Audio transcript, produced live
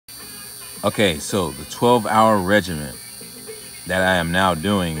Okay, so the 12-hour regimen that I am now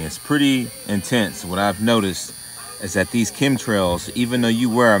doing is pretty intense. What I've noticed is that these chemtrails, even though you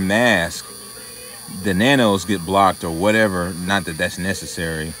wear a mask, the nanos get blocked or whatever. Not that that's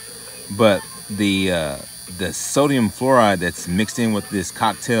necessary, but the sodium fluoride that's mixed in with this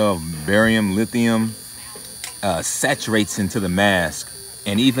cocktail of barium, lithium, saturates into the mask.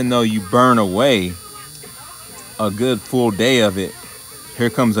 And even though you burn away a good full day of it, here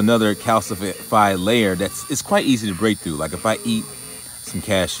comes another calcified layer it's quite easy to break through. Like if I eat some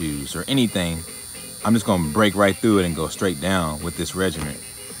cashews or anything, I'm just gonna break right through it and go straight down with this regimen.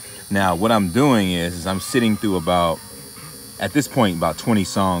 Now, what I'm doing is I'm sitting through at this point, about 20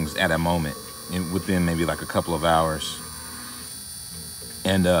 songs at a moment, within maybe like a couple of hours.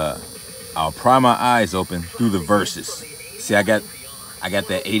 And I'll pry my eyes open through the verses. See, I got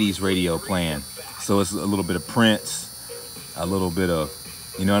that 80s radio playing. So it's a little bit of Prince, a little bit of,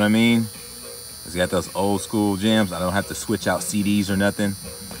 you know what I mean? It's got those old school jams. I don't have to switch out CDs or nothing.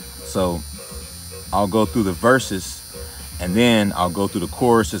 So I'll go through the verses and then I'll go through the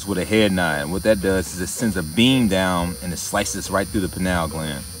choruses with a head nod. And what that does is it sends a beam down and it slices right through the pineal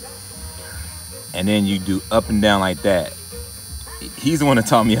gland. And then you do up and down like that. He's the one that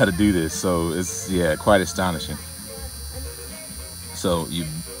taught me how to do this. So it's, yeah, quite astonishing. So you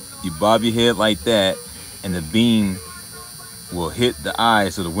bob your head like that and the beam will hit the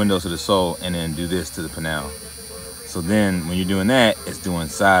eyes or the windows of the soul and then do this to the pineal. So then when you're doing that, it's doing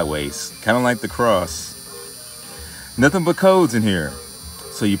sideways, kind of like the cross. Nothing but codes in here.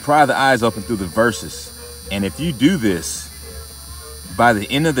 So you pry the eyes open through the verses. And if you do this, by the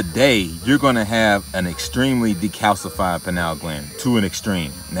end of the day, you're going to have an extremely decalcified pineal gland to an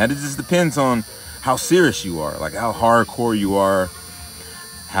extreme. Now, it just depends on how serious you are, like how hardcore you are,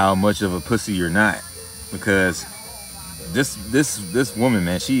 how much of a pussy you're not. Because this woman,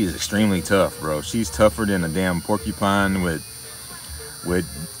 man, she is extremely tough, bro. She's tougher than a damn porcupine with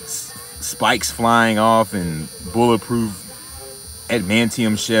spikes flying off and bulletproof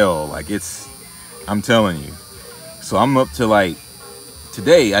adamantium shell. Like, I'm telling you. So I'm up to, like,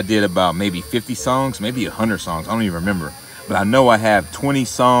 today I did about maybe 50 songs, maybe 100 songs. I don't even remember. But I know I have 20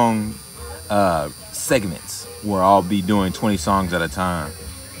 song segments where I'll be doing 20 songs at a time.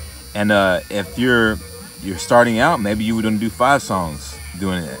 And if you're starting out, maybe you wouldn't do 5 songs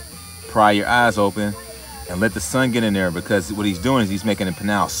doing it. Pry your eyes open and let the sun get in there, because what he's doing is he's making the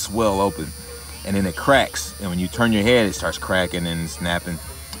pineal swell open and then it cracks. And when you turn your head, it starts cracking and snapping.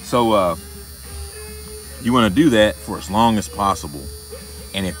 So you want to do that for as long as possible.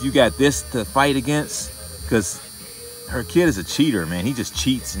 And if you got this to fight against, because her kid is a cheater, man. He just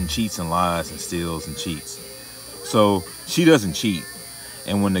cheats and lies and steals and cheats. So she doesn't cheat.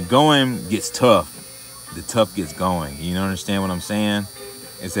 And when the going gets tough, the tough gets going. You understand what I'm saying?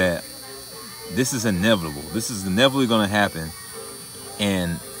 Is that this is inevitable. This is inevitably going to happen.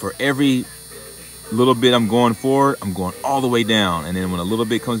 And for every little bit I'm going forward, I'm going all the way down. And then when a little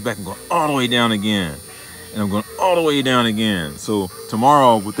bit comes back, I'm going all the way down again. And I'm going all the way down again. So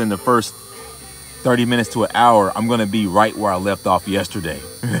tomorrow, within the first 30 minutes to an hour, I'm going to be right where I left off yesterday.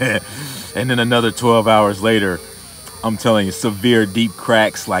 And then another 12 hours later, I'm telling you, severe deep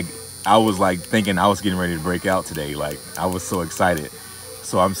cracks. Like, I was like thinking I was getting ready to break out today. Like, I was so excited.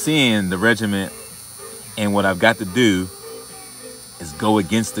 So I'm seeing the regiment, and what I've got to do is go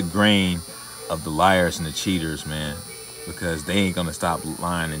against the grain of the liars and the cheaters, man, because they ain't going to stop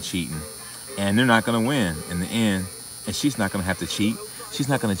lying and cheating. And they're not going to win in the end. And she's not going to have to cheat. She's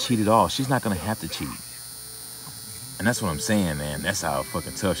not going to cheat at all. She's not going to have to cheat. And that's what I'm saying, man. That's how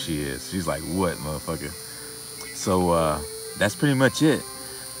fucking tough she is. She's like, what, motherfucker? So that's pretty much it.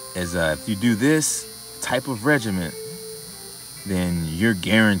 Is if you do this type of regimen, then you're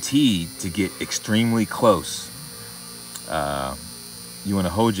guaranteed to get extremely close. You want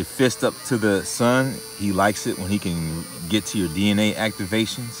to hold your fist up to the sun. He likes it when he can get to your DNA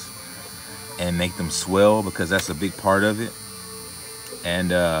activations and make them swell, because that's a big part of it.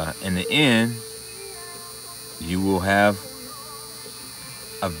 And in the end, you will have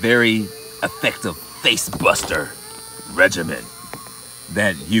a very effective face buster regimen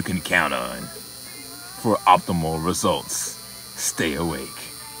that you can count on for optimal results. Stay awake.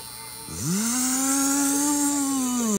 Zzz.